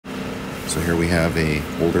So here we have a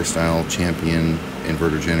older style Champion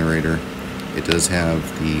inverter generator. It does have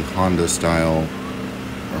the Honda style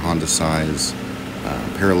or Honda size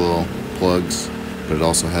parallel plugs, but it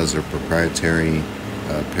also has a proprietary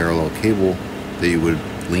parallel cable that you would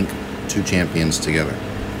link two Champions together.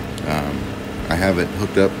 I have it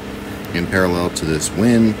hooked up in parallel to this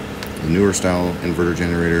WIN, the newer style inverter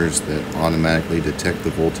generators that automatically detect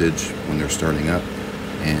the voltage when they're starting up,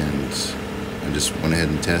 and I just went ahead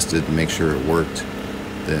and tested to make sure it worked.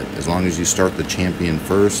 That as long as you start the Champion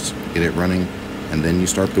first, get it running, and then you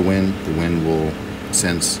start the WIN will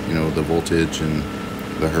sense, you know, the voltage and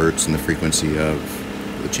the hertz and the frequency of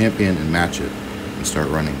the Champion and match it and start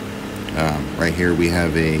running. Right here we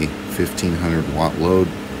have a 1500 watt load.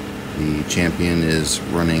 The Champion is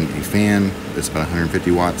running a fan that's about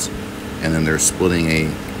 150 watts, and then they're splitting a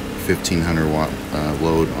 1500 watt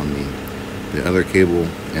load on the other cable,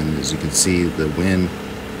 and as you can see, the WIN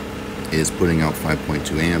is putting out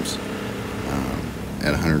 5.2 amps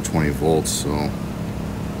at 120 volts, so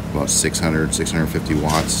about 650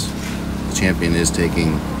 watts. The Champion is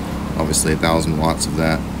taking obviously 1,000 watts of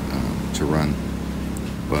that to run,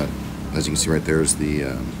 but as you can see right there is the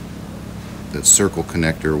circle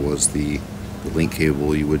connector was the link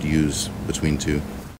cable you would use between two.